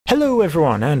Hello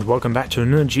everyone and welcome back to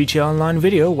another GTA Online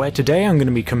video where today I'm going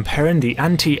to be comparing the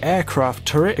anti-aircraft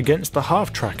turret against the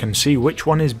half-track and see which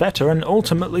one is better and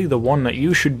ultimately the one that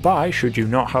you should buy should you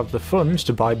not have the funds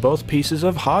to buy both pieces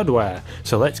of hardware.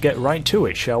 So let's get right to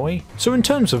it, shall we? So in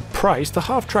terms of price, the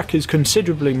half-track is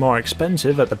considerably more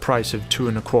expensive at the price of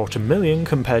 $2.25 million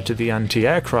compared to the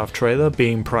anti-aircraft trailer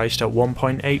being priced at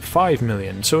 $1.85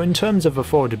 million. So in terms of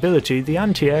affordability, the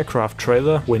anti-aircraft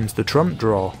trailer wins the trump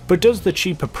draw. But does the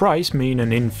cheaper price mean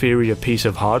an inferior piece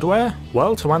of hardware?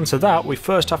 Well, to answer that, we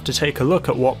first have to take a look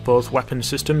at what both weapon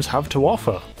systems have to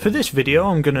offer. For this video,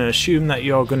 I'm going to assume that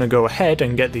you're going to go ahead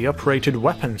and get the uprated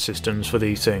weapon systems for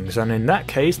these things, and in that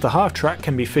case, the half-track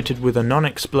can be fitted with a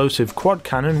non-explosive quad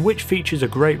cannon which features a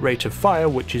great rate of fire,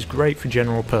 which is great for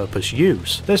general purpose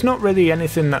use. There's not really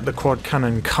anything that the quad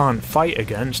cannon can't fight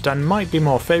against, and might be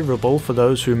more favourable for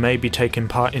those who may be taking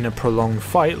part in a prolonged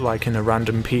fight like in a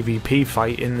random PvP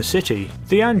fight in the city.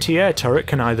 The anti-air turret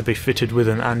can either be fitted with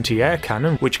an anti-air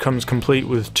cannon, which comes complete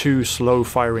with two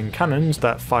slow-firing cannons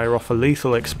that fire off a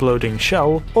lethal exploding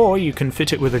shell, or you can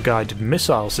fit it with a guided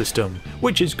missile system,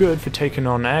 which is good for taking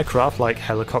on aircraft like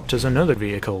helicopters and other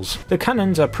vehicles. The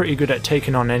cannons are pretty good at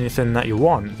taking on anything that you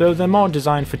want, though they're more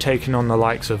designed for taking on the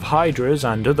likes of Hydras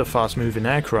and other fast-moving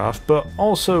aircraft, but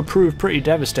also prove pretty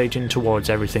devastating towards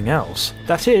everything else.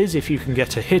 That is, if you can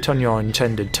get a hit on your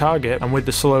intended target, and with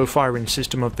the slow-firing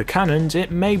system of the cannons,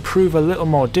 it may prove a little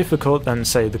more difficult than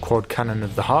say the quad cannon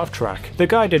of the half-track. The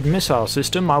guided missile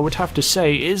system, I would have to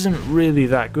say, isn't really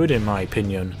that good in my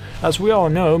opinion. As we all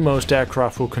know, most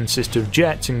aircraft will consist of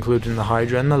jets, including the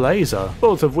Hydra and the laser,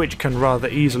 both of which can rather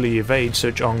easily evade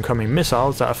such oncoming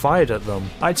missiles that are fired at them.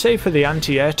 I'd say for the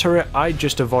anti-air turret, I'd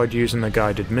just avoid using the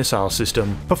guided missile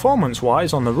system.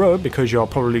 Performance-wise on the road, because you're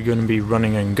probably going to be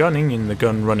running and gunning in the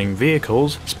gun-running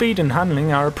vehicles, speed and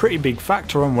handling are a pretty big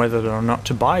factor on whether or not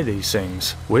to buy these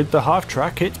things. With the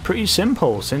half-track, it's pretty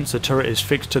simple. Since the turret is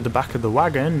fixed to the back of the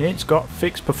wagon, it's got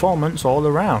fixed performance all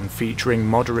around, featuring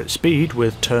moderate speed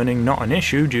with turning not an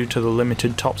issue due to the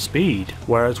limited top speed.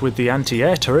 Whereas with the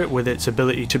anti-air turret, with its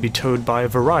ability to be towed by a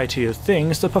variety of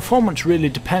things, the performance really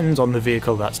depends on the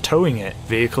vehicle that's towing it.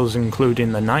 Vehicles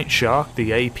including the Night Shark,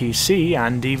 the APC,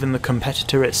 and even the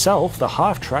competitor itself, the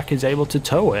half-track is able to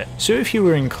tow it. So if you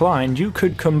were inclined, you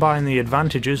could combine the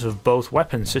advantages of both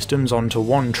weapon systems onto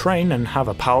one train and have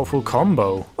a powerful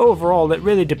combo. Overall, it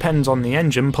really depends on the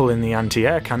engine pulling the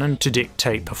anti-air cannon to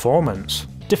dictate performance.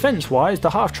 Defense-wise, the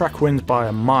half-track wins by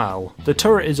a mile. The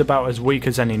turret is about as weak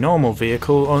as any normal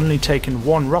vehicle, only taking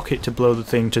one rocket to blow the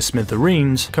thing to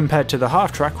smithereens, compared to the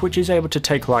half-track which is able to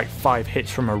take like 5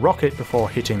 hits from a rocket before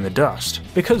hitting the dust.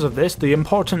 Because of this, the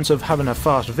importance of having a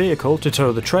fast vehicle to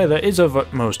tow the trailer is of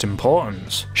utmost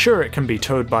importance. Sure, it can be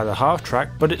towed by the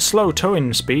half-track, but its slow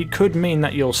towing speed could mean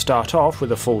that you'll start off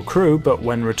with a full crew, but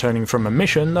when returning from a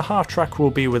mission, the half-track will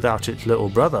be without its little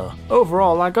brother.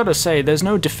 Overall, I gotta say, there's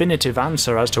no definitive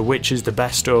answer as to which is the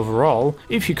best overall.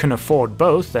 If you can afford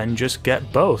both, then just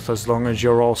get both, as long as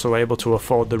you're also able to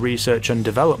afford the research and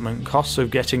development costs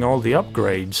of getting all the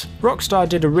upgrades. Rockstar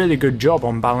did a really good job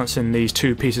on balancing these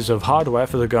two pieces of hardware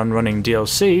for the gun running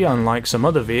DLC, unlike some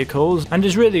other vehicles, and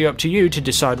is really up to you to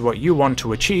decide what you want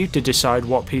to achieve to decide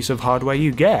what piece of hardware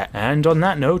you get. And on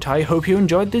that note, I hope you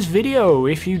enjoyed this video.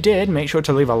 If you did, make sure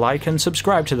to leave a like and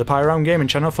subscribe to the Pyround Gaming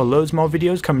channel for loads more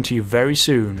videos coming to you very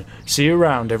soon. See you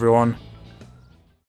around, everyone.